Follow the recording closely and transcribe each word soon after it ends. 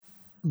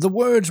The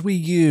words we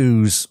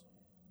use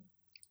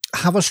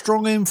have a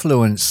strong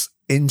influence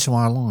into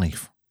our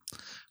life.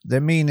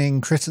 Their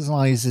meaning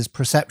criticizes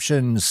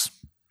perceptions,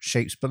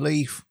 shapes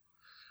belief,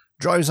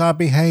 drives our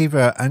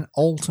behavior, and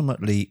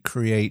ultimately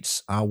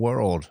creates our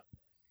world.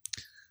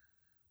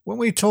 When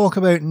we talk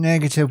about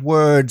negative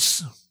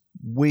words,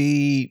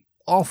 we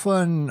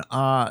often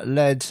are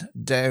led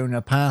down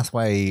a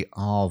pathway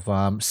of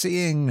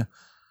seeing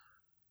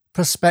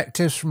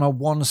perspectives from a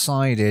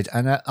one-sided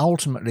and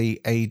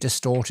ultimately a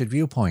distorted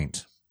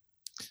viewpoint.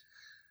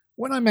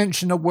 When I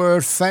mention the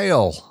word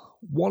fail,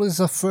 what is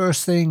the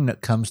first thing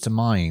that comes to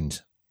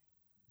mind?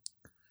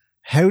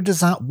 How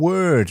does that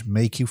word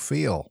make you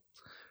feel?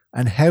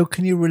 And how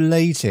can you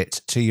relate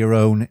it to your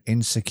own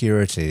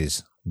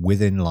insecurities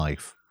within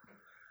life?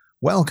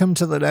 Welcome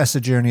to the lesser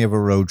journey of a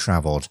road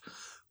travelled.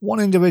 One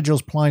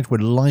individual's plight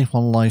with life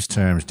on life's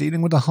terms,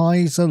 dealing with the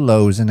highs, the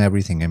lows, and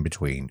everything in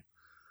between.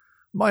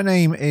 My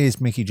name is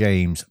Mickey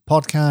James,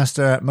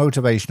 podcaster,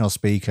 motivational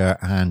speaker,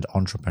 and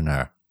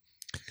entrepreneur.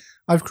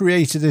 I've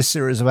created this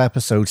series of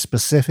episodes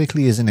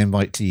specifically as an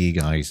invite to you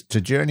guys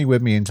to journey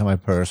with me into my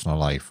personal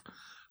life,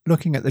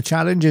 looking at the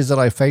challenges that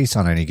I face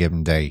on any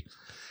given day,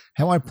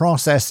 how I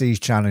process these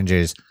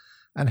challenges,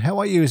 and how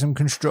I use them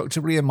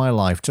constructively in my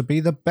life to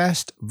be the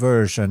best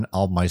version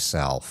of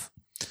myself.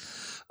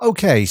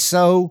 Okay,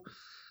 so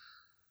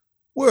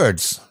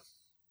words.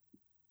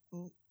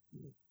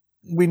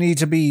 We need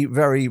to be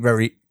very,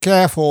 very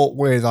careful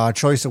with our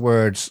choice of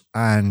words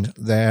and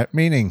their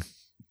meaning.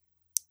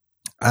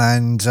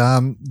 And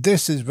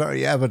this is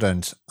very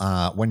evident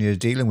when you're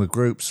dealing with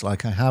groups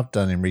like I have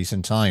done in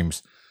recent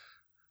times.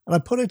 And I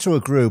put it to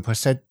a group, I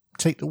said,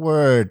 take the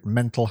word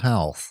mental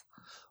health.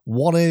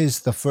 What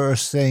is the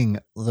first thing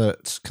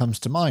that comes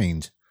to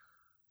mind?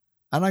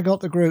 And I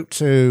got the group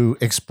to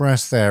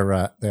express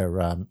their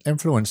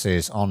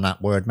influences on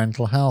that word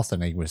mental health.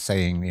 And they were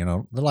saying,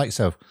 the likes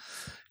of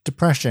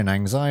depression,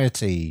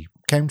 anxiety,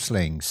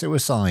 counselling,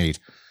 suicide,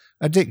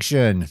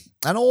 addiction,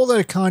 and all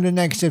the kind of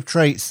negative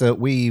traits that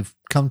we've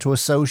come to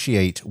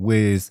associate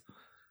with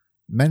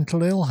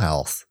mental ill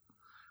health.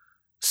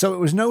 So it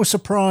was no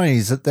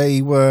surprise that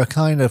they were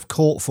kind of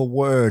caught for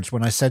words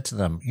when I said to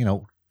them,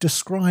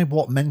 describe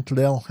what mental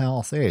ill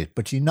health is,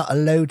 but you're not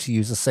allowed to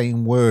use the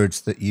same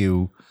words that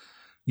you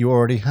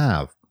already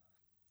have.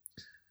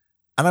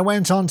 And I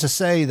went on to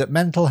say that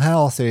mental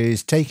health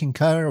is taking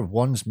care of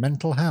one's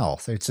mental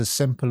health. It's as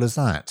simple as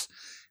that.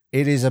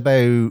 It is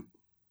about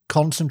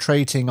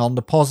concentrating on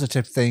the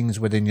positive things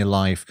within your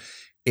life.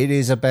 It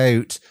is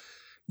about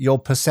your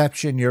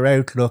perception, your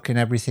outlook, and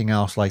everything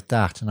else like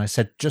that. And I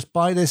said, just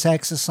by this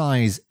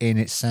exercise in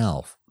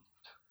itself,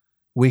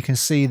 we can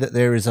see that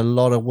there is a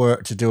lot of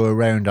work to do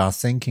around our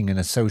thinking and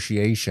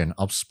association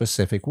of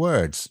specific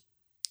words.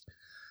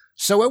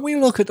 So when we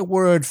look at the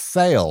word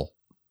fail,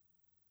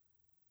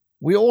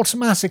 we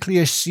automatically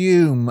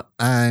assume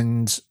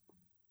and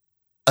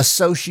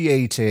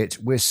associate it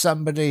with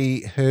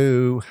somebody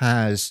who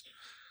has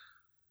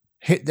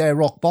hit their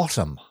rock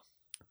bottom.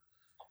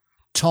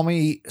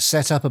 Tommy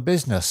set up a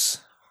business.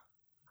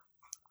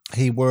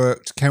 He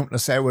worked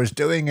countless hours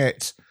doing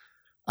it.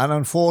 And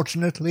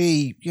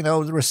unfortunately,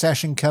 the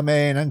recession came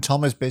in and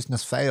Tommy's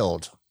business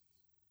failed.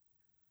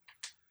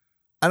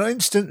 And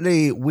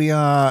instantly we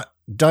are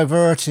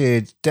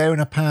diverted down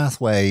a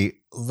pathway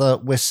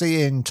that we're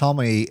seeing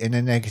Tommy in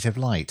a negative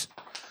light.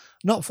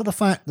 Not for the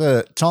fact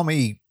that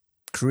Tommy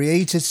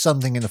created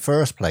something in the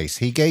first place.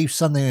 He gave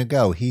something a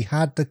go. He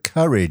had the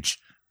courage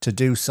to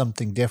do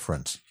something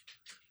different.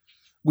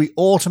 We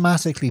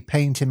automatically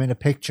paint him in a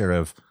picture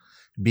of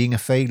being a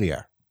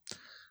failure,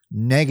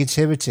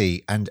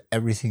 negativity, and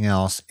everything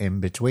else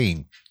in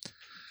between.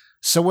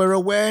 So we're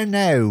aware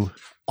now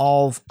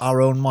of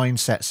our own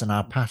mindsets and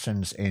our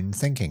patterns in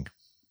thinking.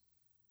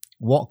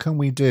 What can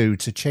we do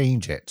to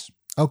change it?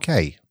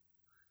 Okay.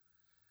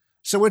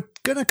 So we're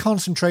going to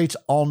concentrate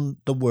on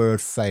the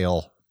word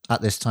fail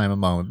at this time of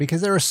moment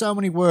because there are so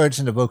many words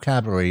in the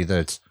vocabulary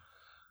that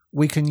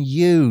we can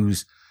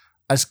use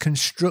as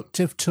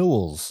constructive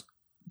tools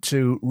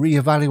to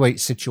reevaluate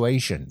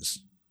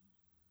situations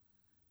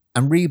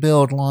and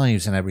rebuild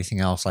lives and everything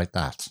else like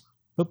that.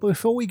 But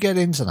before we get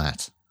into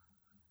that,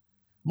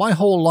 my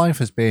whole life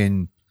has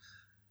been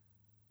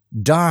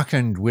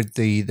darkened with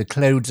the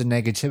clouds of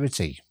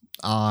negativity.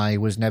 I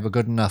was never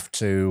good enough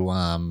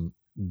to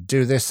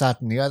do this,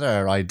 that, and the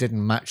other. I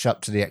didn't match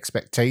up to the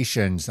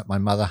expectations that my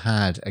mother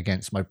had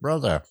against my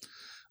brother.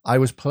 I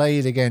was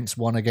played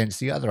one against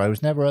the other. I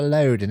was never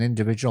allowed an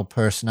individual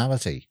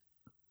personality.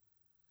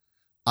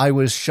 I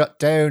was shut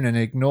down and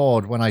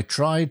ignored when I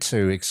tried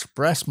to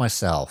express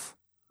myself.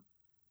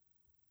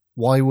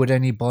 Why would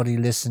anybody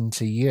listen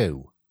to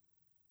you?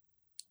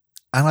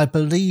 And I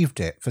believed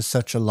it for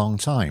such a long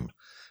time.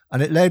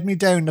 And it led me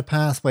down the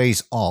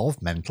pathways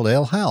of mental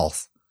ill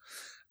health,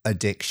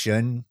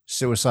 addiction,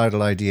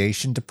 suicidal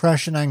ideation,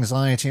 depression,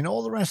 anxiety, and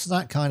all the rest of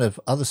that kind of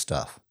other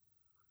stuff.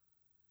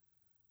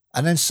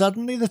 And then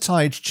suddenly the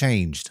tides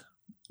changed,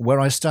 where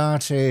I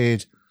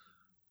started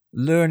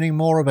learning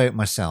more about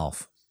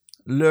myself,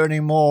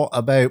 learning more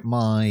about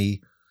my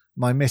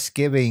my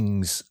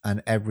misgivings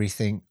and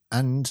everything,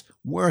 and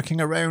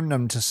working around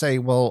them to say,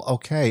 well,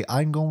 okay,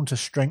 I'm going to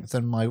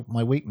strengthen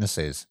my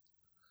weaknesses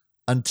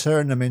and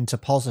turn them into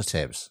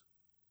positives.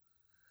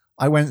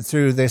 I went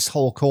through this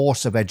whole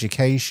course of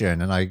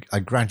education, and I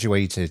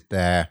graduated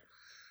there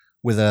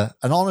with an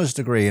honours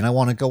degree, and I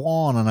want to go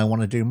on and I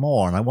want to do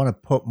more, and I want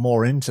to put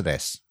more into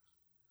this.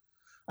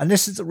 And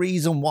this is the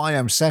reason why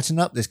I'm setting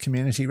up this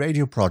community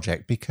radio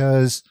project,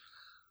 because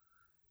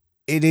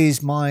it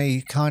is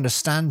my kind of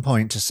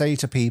standpoint to say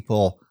to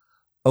people,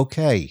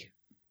 okay,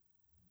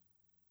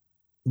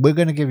 we're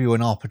going to give you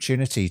an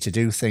opportunity to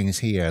do things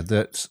here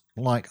that,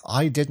 like,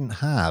 I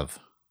didn't have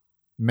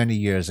many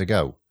years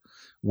ago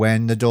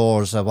when the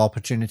doors of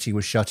opportunity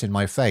were shut in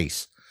my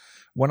face.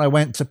 When I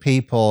went to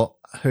people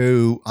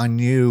who I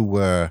knew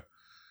were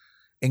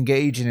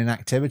engaging in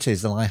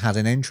activities that I had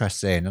an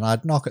interest in, and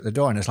I'd knock at the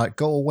door and it's like,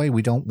 go away,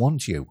 we don't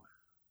want you.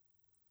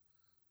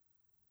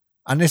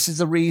 And this is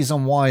the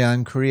reason why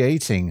I'm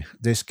creating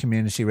this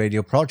community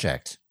radio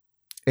project.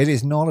 It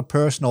is not a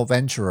personal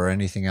venture or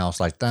anything else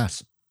like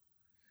that.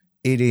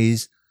 It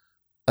is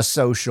a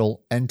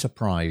social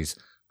enterprise,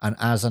 and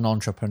as an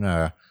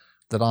entrepreneur,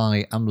 that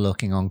I am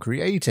looking on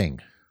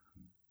creating.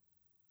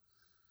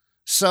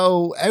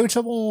 So out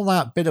of all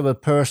that bit of a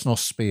personal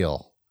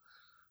spiel,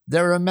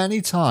 there are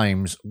many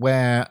times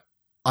where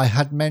I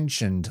had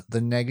mentioned the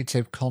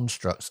negative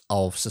constructs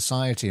of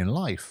society and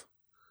life,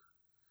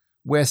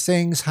 where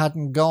things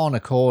hadn't gone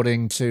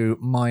according to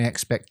my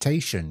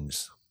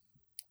expectations,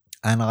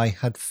 and I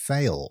had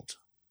failed.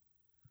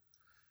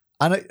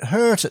 And it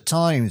hurt at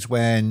times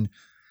when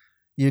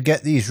you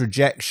get these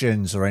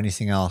rejections or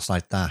anything else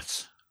like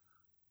that.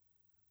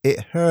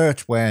 It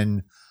hurt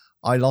when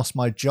I lost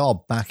my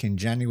job back in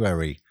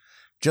January,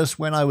 just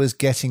when I was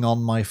getting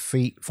on my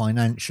feet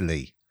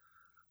financially.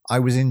 I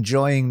was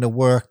enjoying the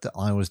work that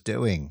I was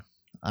doing,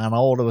 and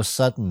all of a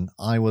sudden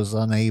I was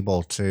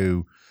unable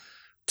to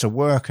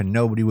work, and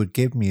nobody would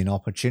give me an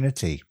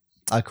opportunity.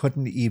 I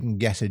couldn't even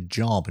get a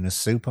job in a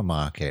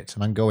supermarket,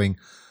 and I'm going,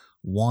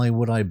 why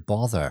would I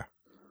bother?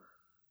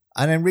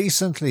 And then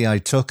recently I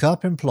took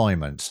up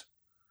employment,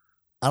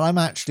 and I'm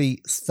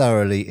actually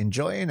thoroughly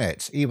enjoying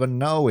it, even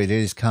though it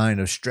is kind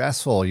of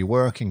stressful. You're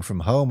working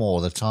from home all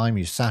the time.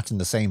 You sat in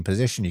the same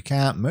position. You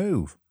can't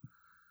move.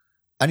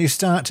 And you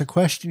start to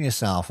question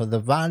yourself and the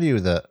value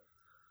that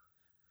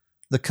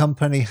the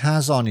company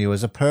has on you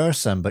as a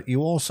person. But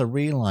you also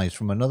realize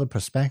from another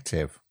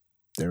perspective,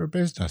 they're a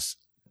business.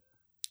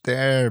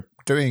 They're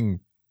doing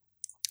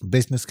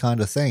business kind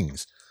of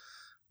things.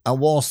 And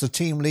whilst the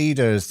team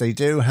leaders, they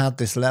do have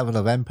this level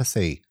of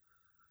empathy,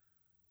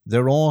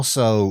 they're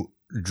also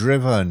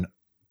driven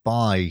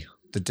by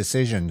the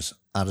decisions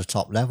at a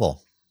top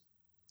level.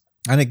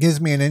 And it gives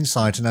me an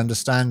insight and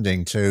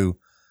understanding to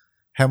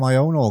how my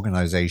own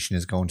organization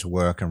is going to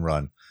work and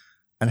run,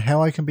 and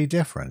how I can be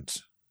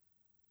different.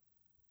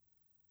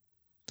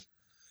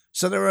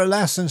 So there are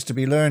lessons to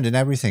be learned in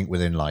everything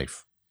within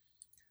life.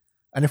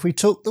 And if we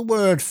took the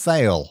word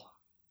fail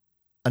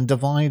and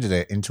divided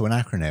it into an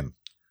acronym,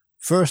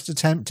 first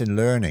attempt in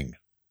learning.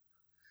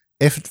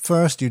 If at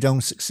first you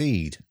don't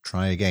succeed,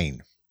 try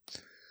again.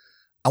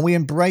 And we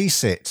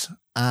embrace it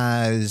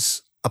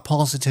as a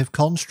positive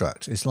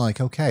construct. It's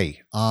like,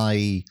 okay,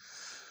 I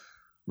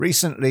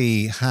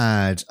recently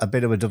had a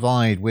bit of a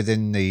divide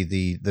within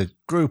the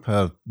group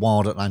of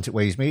Wild Atlantic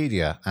Ways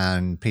Media,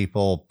 and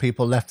people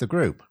left the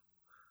group.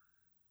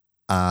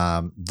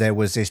 There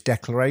was this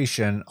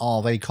declaration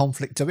of a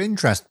conflict of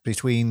interest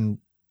between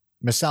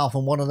myself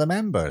and one of the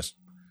members.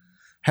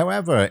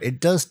 However, it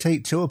does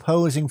take two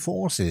opposing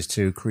forces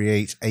to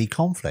create a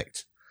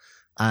conflict,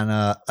 and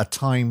a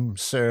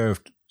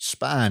time-served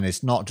span.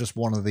 It's not just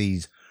one of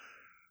these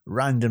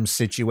random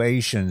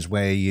situations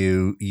where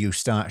you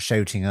start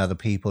shouting other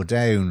people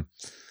down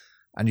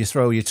and you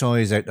throw your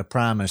toys out the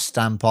pram and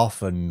stamp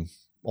off and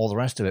all the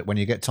rest of it when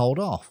you get told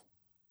off.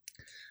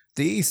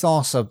 The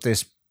ethos of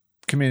this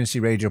community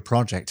radio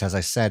project, as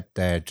I said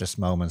there just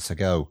moments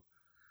ago,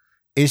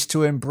 is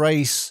to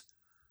embrace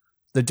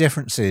the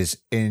differences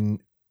in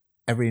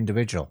every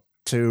individual,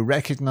 to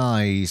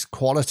recognize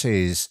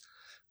qualities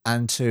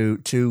and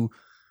to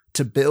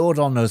build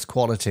on those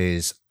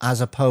qualities as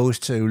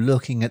opposed to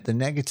looking at the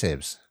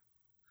negatives.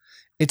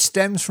 It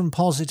stems from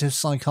positive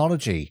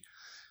psychology,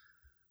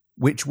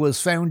 which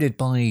was founded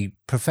by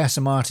Professor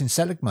Martin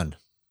Seligman,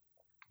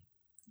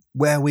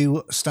 where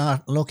we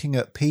start looking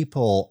at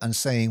people and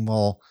saying,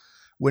 well,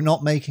 we're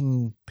not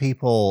making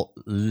people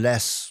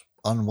less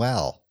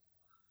unwell.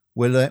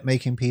 We're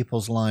making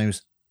people's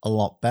lives a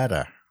lot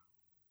better.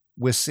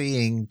 We're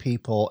seeing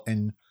people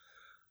in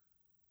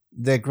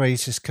their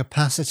greatest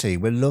capacity.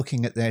 We're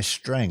looking at their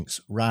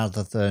strengths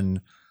rather than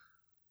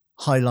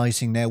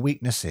highlighting their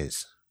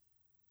weaknesses.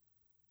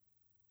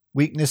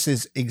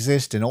 Weaknesses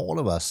exist in all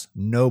of us.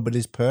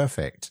 Nobody's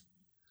perfect.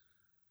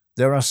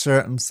 There are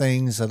certain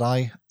things that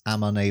I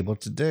am unable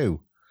to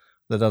do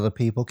that other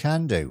people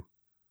can do.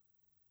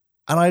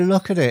 And I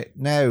look at it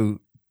now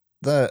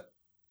that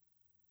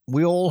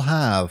we all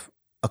have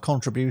a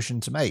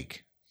contribution to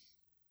make.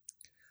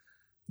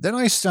 Then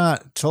I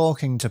start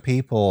talking to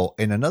people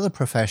in another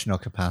professional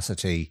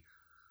capacity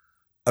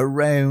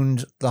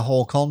around the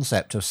whole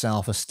concept of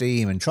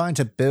self-esteem and trying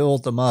to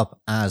build them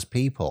up as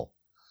people.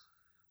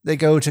 They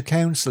go to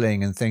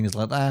counselling and things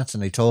like that,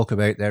 and they talk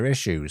about their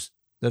issues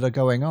that are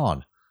going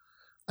on.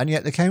 And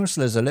yet the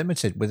counsellors are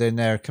limited within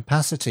their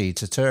capacity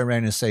to turn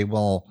around and say,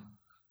 well,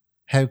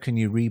 how can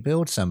you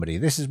rebuild somebody?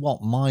 This is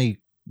what my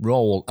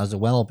role as a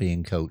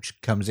well-being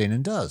coach comes in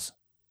and does.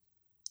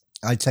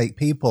 I take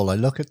people, I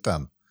look at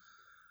them,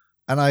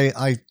 and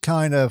I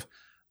kind of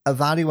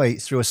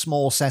evaluate through a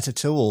small set of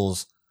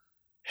tools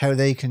how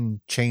they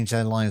can change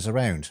their lives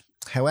around.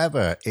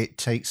 However, it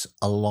takes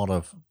a lot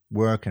of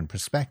work and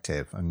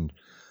perspective and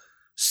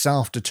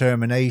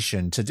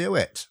self-determination to do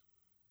it.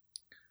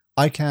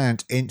 I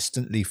can't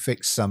instantly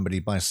fix somebody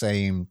by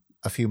saying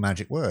a few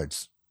magic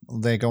words.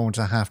 They're going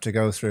to have to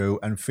go through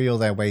and feel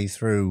their way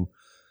through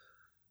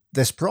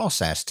this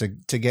process to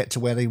get to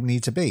where they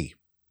need to be.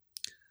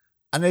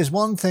 And there's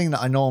one thing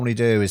that I normally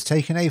do is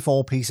take an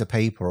A4 piece of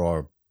paper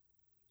or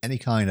any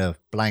kind of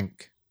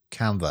blank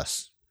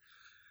canvas,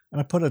 and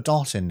I put a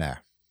dot in there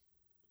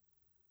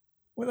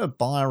with a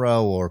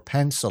biro or a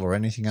pencil or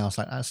anything else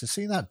like that. So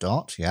see that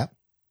dot? Yeah.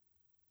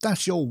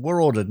 That's your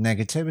world of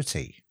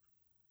negativity.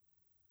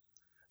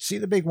 See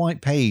the big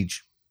white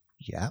page?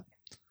 Yeah.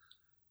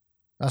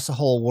 That's the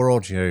whole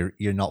world you're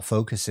not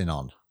focusing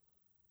on.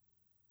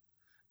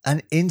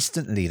 And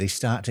instantly they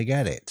start to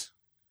get it.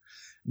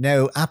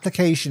 Now,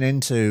 application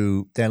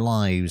into their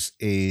lives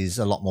is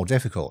a lot more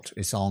difficult.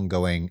 It's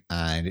ongoing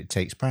and it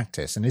takes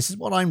practice. And this is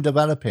what I'm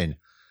developing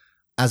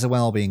as a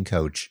well-being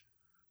coach,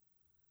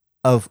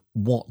 of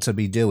what to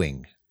be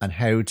doing and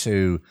how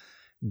to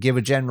give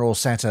a general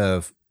set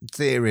of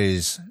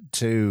theories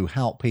to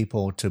help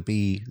people to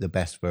be the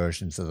best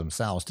versions of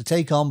themselves, to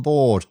take on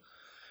board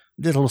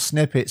little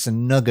snippets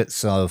and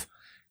nuggets of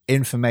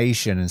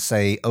information and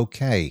say,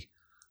 okay,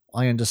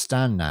 I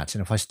understand that.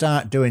 And if I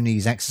start doing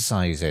these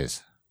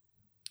exercises,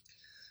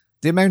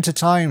 the amount of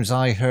times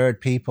I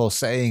heard people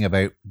saying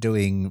about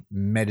doing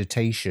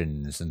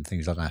meditations and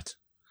things like that,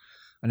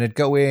 and they'd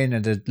go in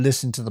and they'd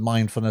listen to the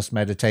mindfulness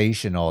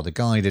meditation or the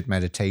guided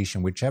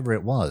meditation, whichever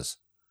it was,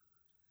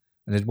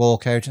 and they'd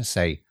walk out and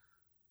say,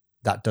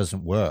 that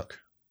doesn't work.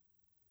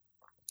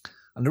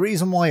 And the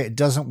reason why it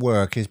doesn't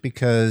work is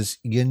because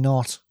you're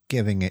not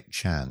giving it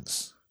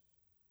chance.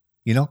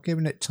 You're not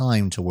giving it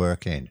time to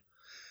work in.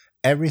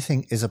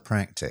 Everything is a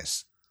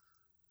practice.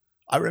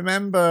 I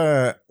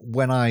remember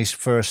when I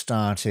first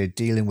started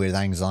dealing with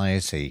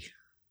anxiety,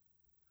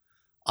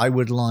 I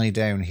would lie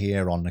down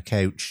here on the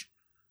couch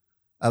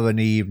of an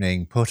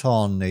evening, put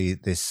on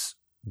this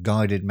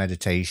guided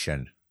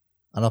meditation,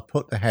 and I'd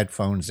put the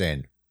headphones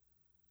in.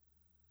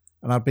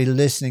 And I'd be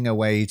listening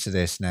away to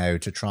this now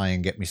to try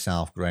and get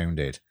myself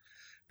grounded,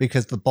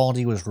 because the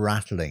body was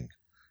rattling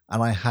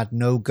and I had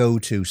no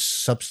go-to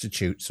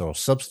substitutes or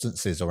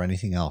substances or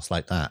anything else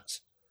like that.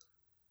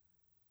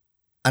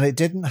 And it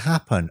didn't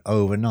happen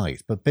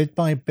overnight, but bit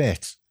by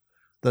bit,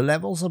 the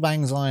levels of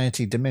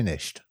anxiety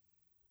diminished.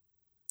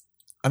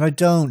 And I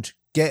don't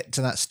get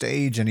to that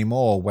stage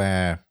anymore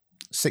where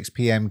 6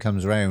 p.m.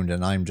 comes around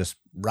and I'm just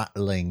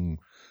rattling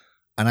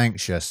and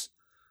anxious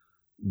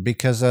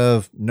because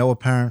of no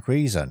apparent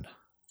reason.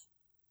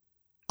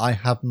 I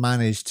have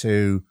managed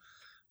to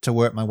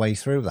work my way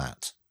through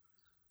that.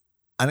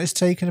 And it's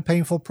taken a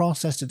painful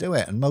process to do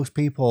it. And most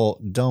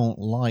people don't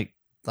like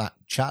that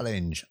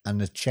challenge and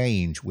the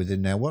change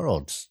within their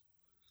worlds.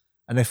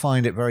 And they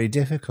find it very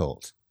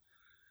difficult.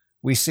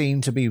 We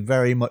seem to be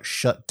very much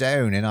shut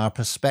down in our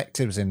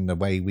perspectives in the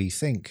way we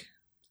think,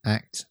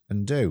 act,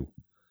 and do.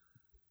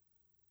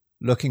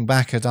 Looking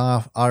back at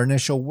our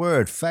initial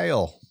word,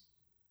 fail,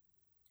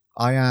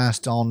 I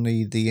asked on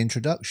the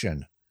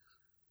introduction,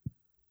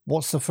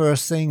 what's the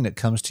first thing that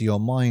comes to your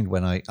mind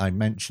when I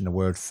mention the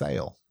word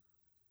fail?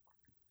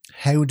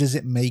 How does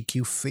it make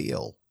you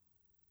feel?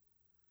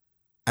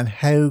 And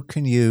how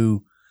can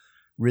you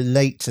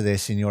relate to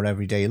this in your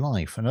everyday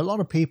life? And a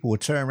lot of people will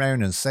turn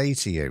around and say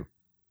to you,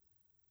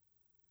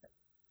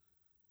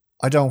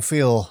 I don't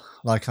feel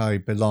like I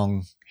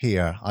belong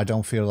here. I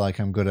don't feel like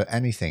I'm good at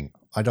anything.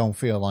 I don't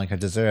feel like I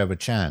deserve a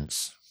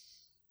chance.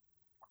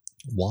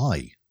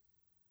 Why?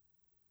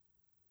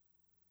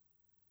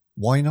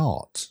 Why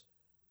not?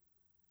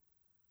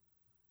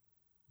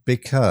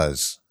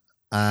 Because,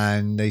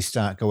 and they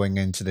start going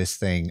into this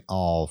thing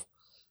of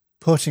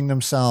putting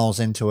themselves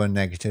into a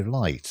negative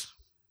light.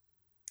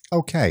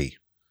 Okay,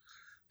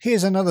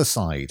 here's another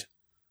side.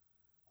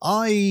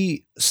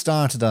 I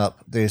started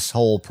up this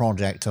whole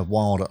project of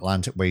Wild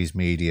Atlantic Ways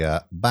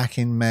Media back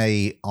in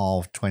May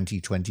of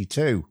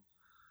 2022.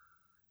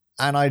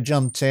 And I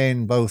jumped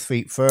in both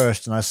feet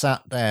first, and I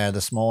sat there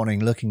this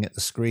morning looking at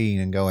the screen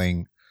and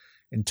going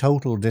in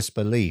total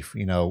disbelief.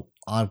 You know,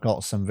 I've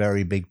got some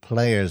very big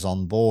players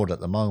on board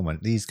at the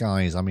moment. These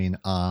guys, I mean,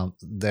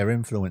 their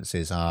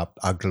influences are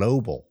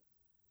global.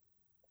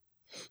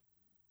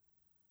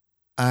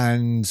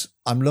 And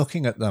I'm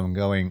looking at them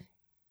going,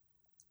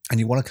 and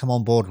you want to come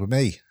on board with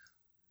me?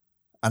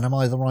 And am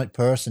I the right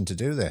person to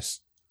do this?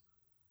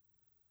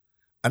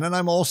 And then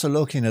I'm also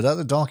looking at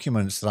other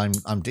documents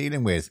that I'm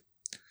dealing with,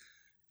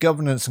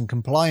 governance and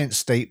compliance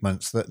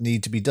statements that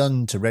need to be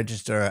done to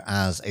register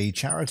as a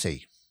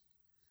charity,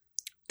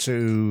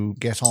 to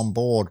get on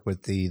board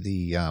with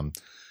the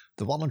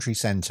voluntary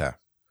centre.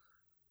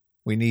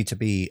 We need to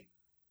be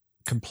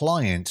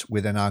compliant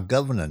within our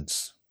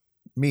governance,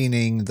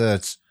 meaning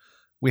that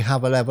we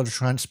have a level of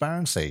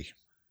transparency.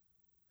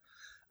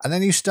 And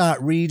then you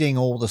start reading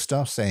all the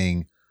stuff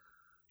saying,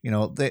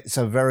 it's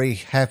a very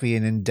heavy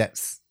and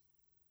in-depth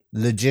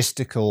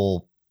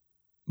logistical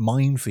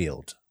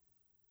minefield.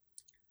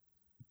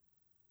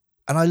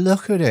 And I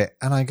look at it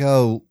and I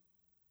go,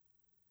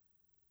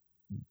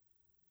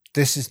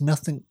 this is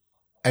nothing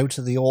out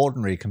of the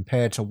ordinary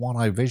compared to what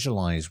I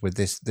visualize with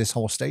this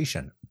whole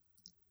station.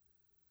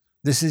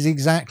 This is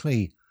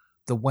exactly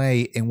the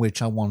way in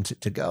which I want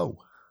it to go.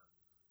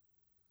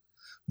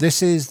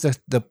 This is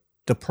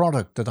the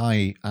product that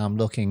I am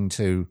looking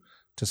to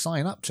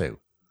sign up to.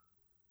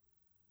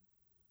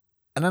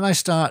 And then I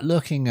start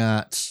looking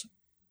at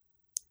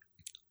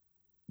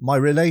my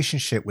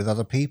relationship with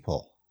other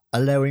people,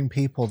 allowing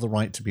people the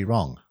right to be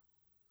wrong,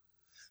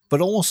 but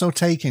also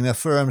taking a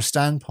firm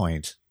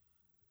standpoint,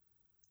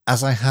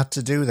 as I had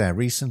to do there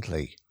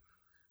recently,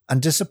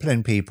 and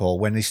discipline people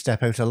when they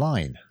step out of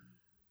line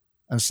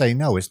and say,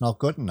 no, it's not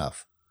good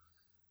enough.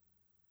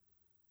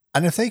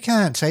 And if they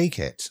can't take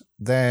it,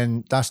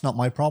 then that's not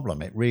my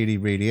problem. It really,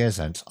 really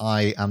isn't.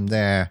 I am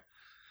there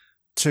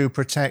to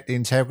protect the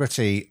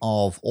integrity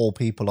of all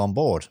people on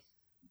board.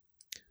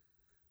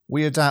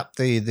 We adapt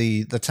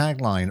the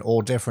tagline,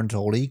 all different,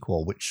 all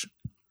equal, which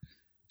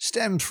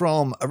stemmed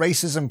from a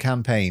racism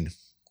campaign.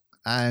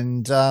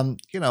 And,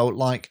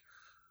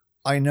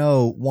 I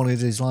know what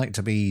it is like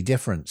to be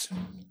different.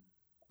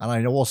 And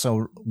I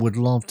also would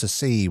love to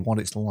see what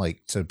it's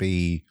like to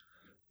be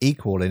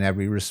equal in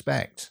every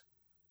respect,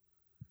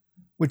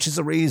 which is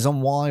the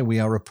reason why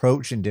we are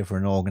approaching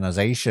different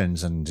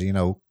organizations and,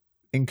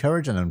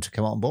 encouraging them to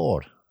come on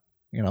board.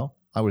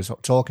 I was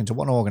talking to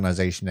one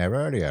organization there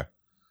earlier.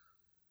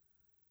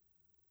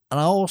 And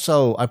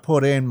I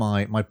put in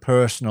my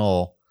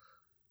personal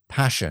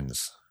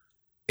passions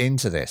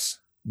into this: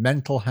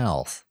 mental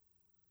health,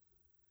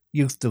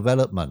 youth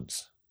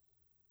development,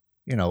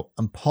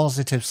 and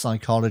positive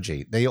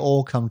psychology. They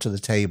all come to the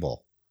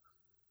table.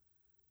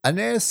 And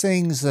there are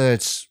things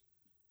that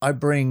I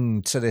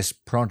bring to this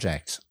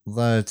project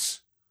that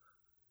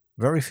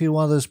very few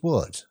others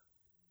would.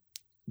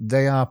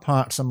 They are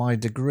parts of my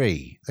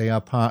degree. They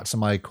are parts of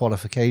my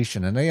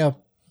qualification. And they are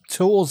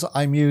tools that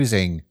I'm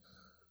using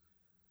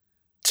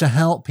to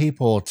help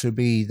people to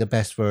be the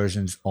best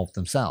versions of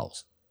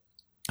themselves.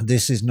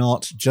 This is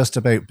not just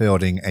about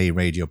building a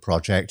radio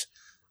project.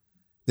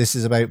 This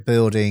is about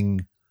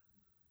building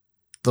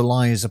the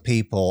lives of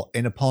people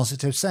in a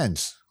positive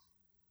sense.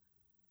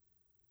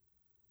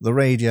 The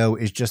radio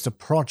is just a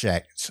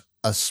project,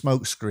 a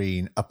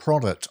smokescreen, a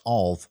product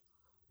of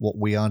what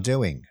we are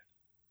doing.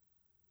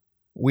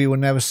 We will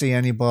never see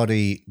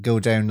anybody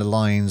go down the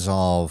lines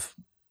of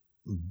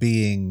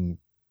being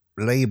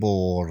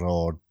labeled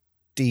or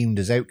deemed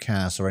as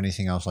outcasts or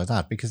anything else like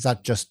that, because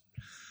that just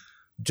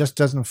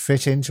doesn't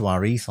fit into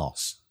our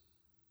ethos.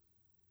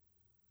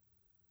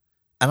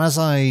 And as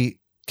I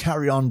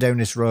carry on down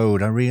this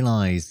road, I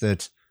realize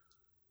that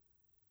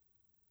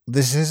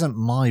this isn't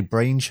my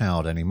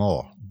brainchild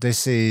anymore.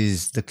 This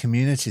is the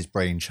community's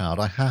brainchild.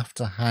 I have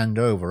to hand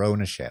over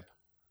ownership.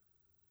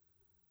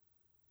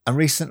 And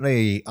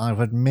recently, I've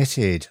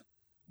admitted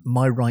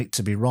my right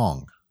to be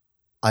wrong.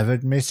 I've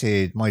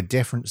admitted my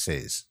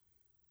differences.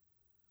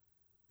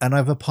 And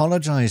I've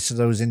apologized to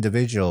those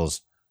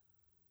individuals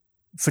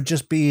for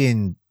just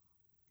being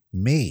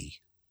me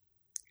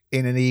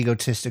in an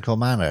egotistical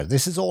manner.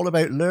 This is all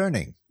about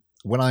learning.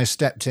 When I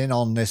stepped in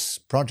on this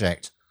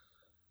project,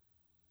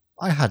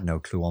 I had no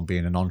clue on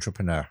being an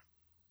entrepreneur.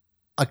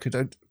 I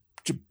could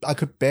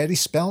barely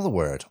spell the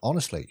word,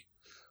 honestly.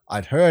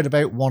 I'd heard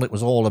about what it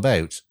was all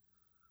about.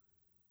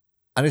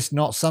 And it's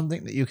not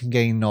something that you can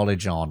gain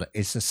knowledge on.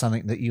 It's just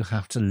something that you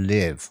have to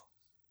live.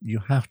 You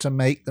have to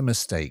make the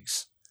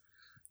mistakes.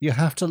 You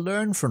have to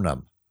learn from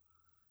them.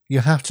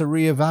 You have to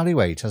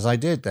reevaluate, as I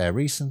did there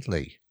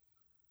recently,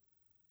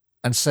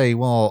 and say,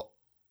 well,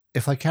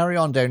 if I carry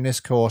on down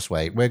this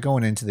causeway, we're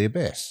going into the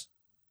abyss.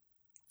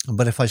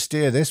 But if I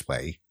steer this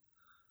way,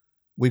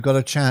 we've got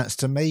a chance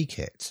to make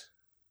it.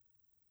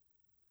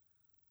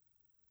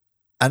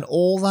 And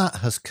all that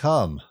has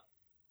come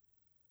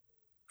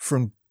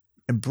from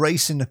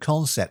embracing the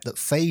concept that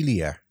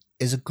failure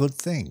is a good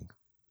thing.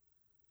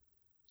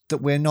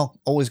 That we're not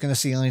always going to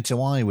see eye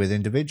to eye with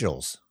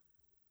individuals.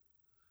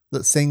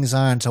 That things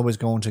aren't always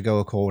going to go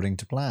according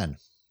to plan.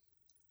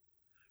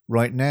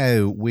 Right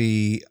now,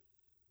 we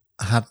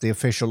had the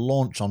official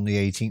launch on the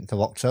 18th of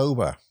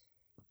October.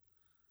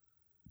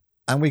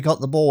 And we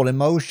got the ball in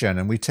motion,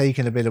 and we've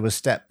taken a bit of a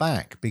step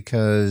back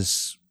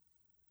because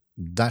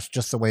that's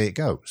just the way it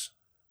goes.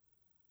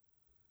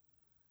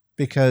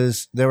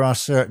 Because there are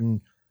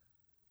certain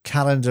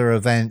calendar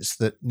events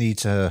that need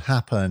to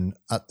happen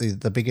at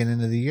the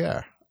beginning of the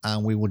year.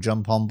 and we will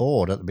jump on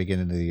board at the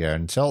beginning of the year.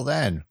 Until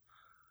then,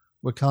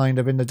 we're kind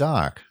of in the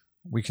dark.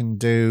 We can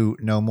do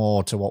no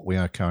more to what we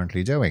are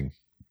currently doing.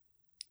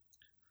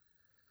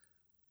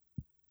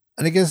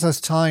 And it gives us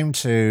time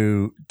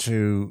to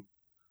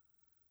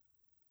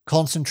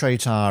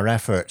concentrate our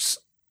efforts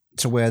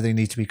to where they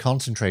need to be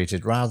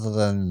concentrated, rather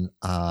than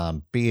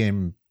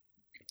being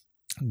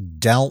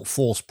dealt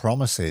false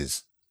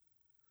promises.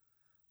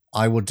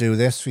 I will do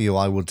this for you.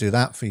 I will do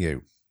that for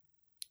you.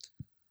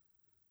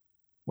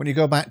 When you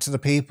go back to the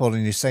people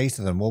and you say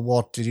to them, well,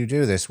 what did you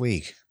do this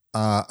week?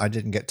 I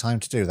didn't get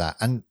time to do that.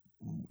 And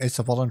it's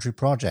a voluntary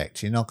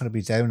project. You're not going to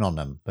be down on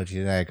them, but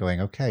you're there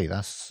going, okay,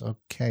 that's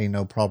okay,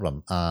 no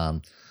problem.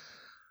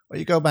 Or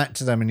you go back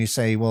to them and you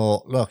say,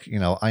 well, look,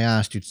 I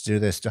asked you to do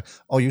this.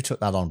 Oh, you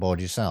took that on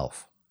board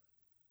yourself.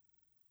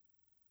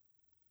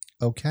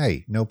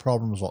 Okay, no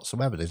problems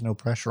whatsoever. There's no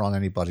pressure on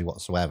anybody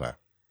whatsoever.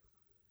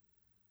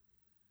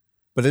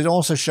 But it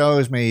also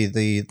shows me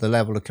the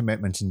level of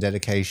commitment and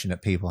dedication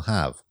that people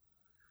have.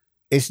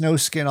 It's no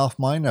skin off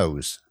my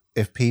nose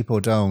if people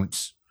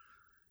don't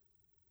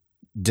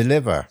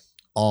deliver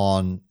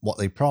on what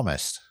they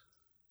promised.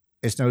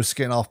 It's no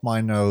skin off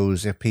my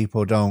nose if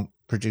people don't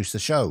produce the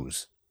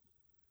shows.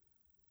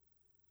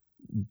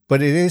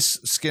 But it is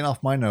skin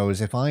off my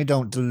nose if I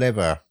don't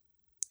deliver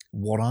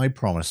what I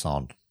promise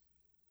on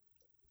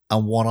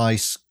and what I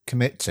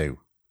commit to.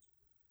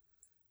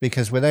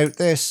 Because without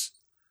this,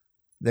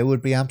 there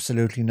would be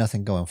absolutely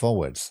nothing going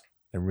forwards.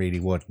 There really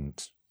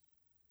wouldn't.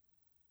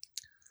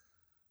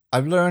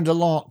 I've learned a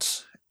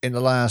lot in the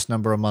last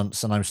number of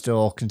months, and I'm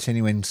still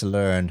continuing to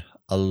learn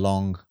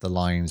along the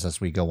lines as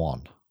we go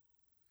on.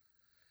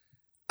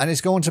 And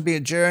it's going to be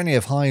a journey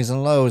of highs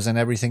and lows and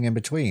everything in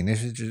between,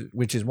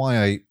 which is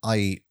why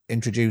I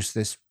introduced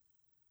this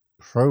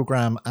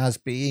program as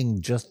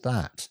being just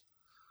that.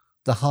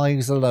 The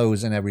highs, the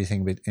lows, and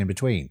everything in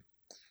between.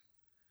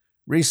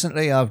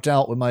 Recently, I've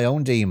dealt with my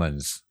own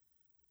demons.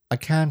 I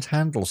can't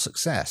handle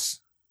success.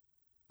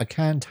 I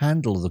can't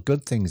handle the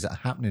good things that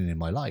are happening in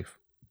my life.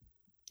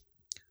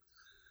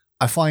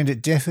 I find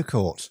it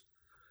difficult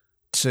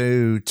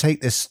to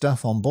take this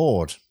stuff on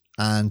board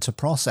and to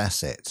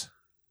process it.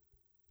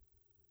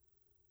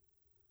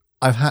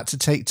 I've had to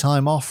take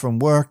time off from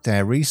work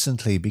there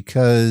recently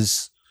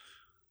because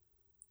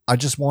I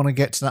just want to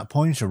get to that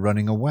point of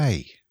running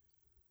away.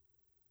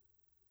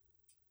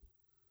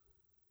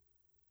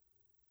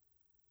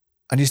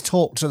 And you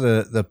talk to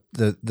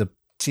the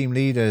team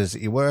leaders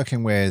that you're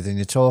working with, and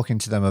you're talking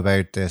to them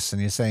about this,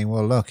 and you're saying,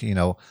 well, look,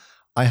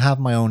 I have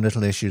my own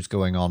little issues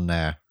going on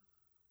there.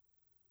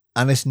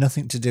 And it's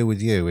nothing to do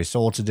with you. It's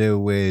all to do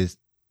with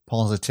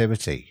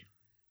positivity.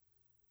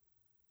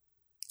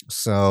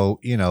 So,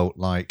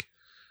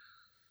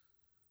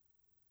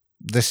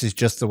 this is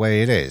just the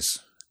way it is.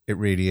 It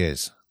really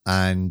is.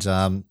 And,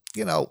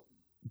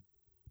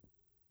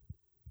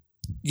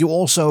 you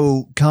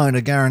also kind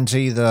of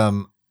guarantee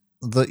them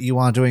that you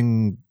are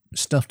doing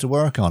stuff to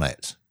work on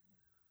it.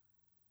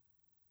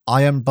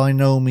 I am by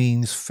no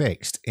means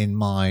fixed in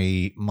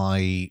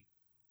my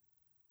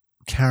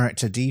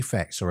character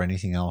defects or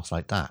anything else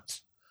like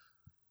that.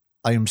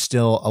 I am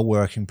still a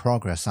work in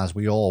progress, as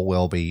we all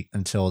will be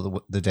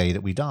until the day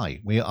that we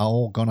die. We are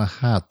all going to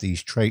have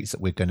these traits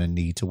that we're going to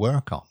need to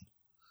work on.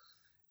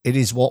 It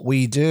is what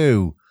we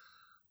do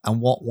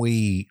and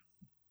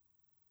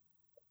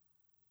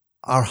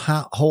our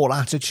whole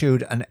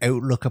attitude and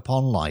outlook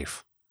upon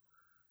life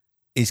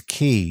is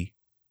key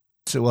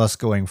to us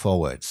going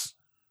forwards.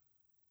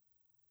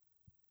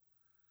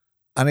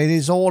 And it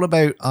is all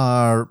about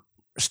our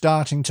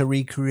starting to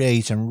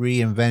recreate and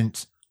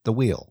reinvent the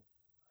wheel.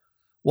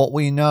 What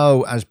we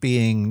know as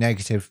being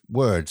negative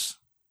words,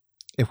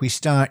 if we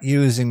start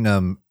using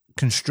them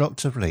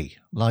constructively,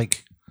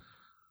 like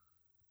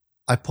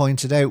I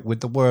pointed out with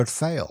the word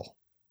fail.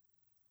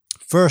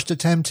 First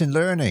attempt in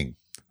learning.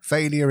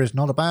 Failure is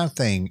not a bad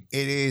thing.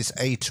 It is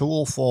a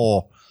tool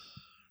for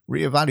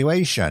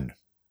reevaluation.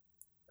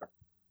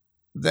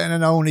 Then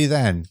and only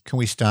then can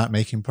we start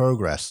making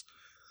progress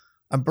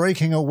and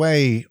breaking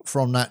away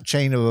from that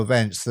chain of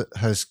events that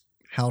has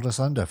held us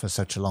under for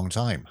such a long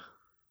time.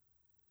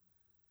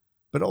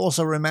 But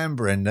also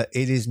remembering that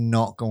it is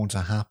not going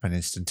to happen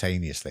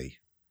instantaneously.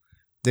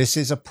 This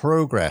is a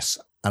progress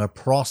and a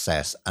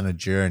process and a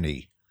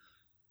journey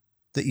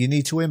that you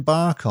need to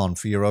embark on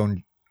for your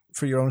own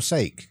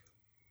sake,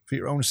 for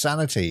your own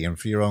sanity and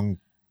for your own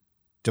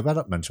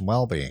development and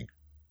well-being.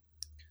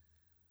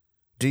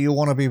 Do you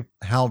want to be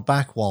held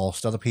back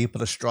whilst other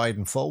people are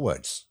striding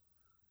forwards?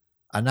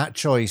 And that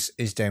choice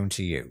is down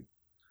to you.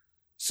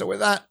 So with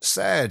that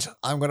said,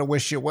 I'm going to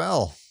wish you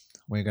well.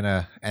 We're going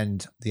to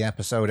end the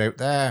episode out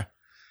there.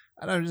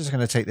 And I'm just going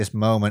to take this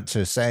moment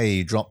to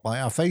say, drop by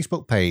our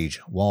Facebook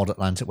page, Wild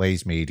Atlantic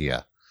Ways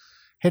Media.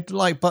 Hit the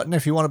like button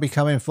if you want to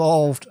become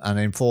involved and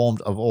informed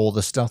of all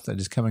the stuff that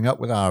is coming up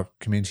with our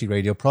community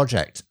radio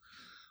project.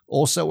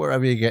 Also,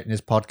 wherever you're getting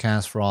this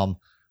podcast from,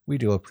 we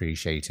do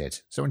appreciate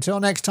it. So until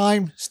next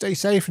time, stay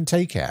safe and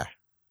take care.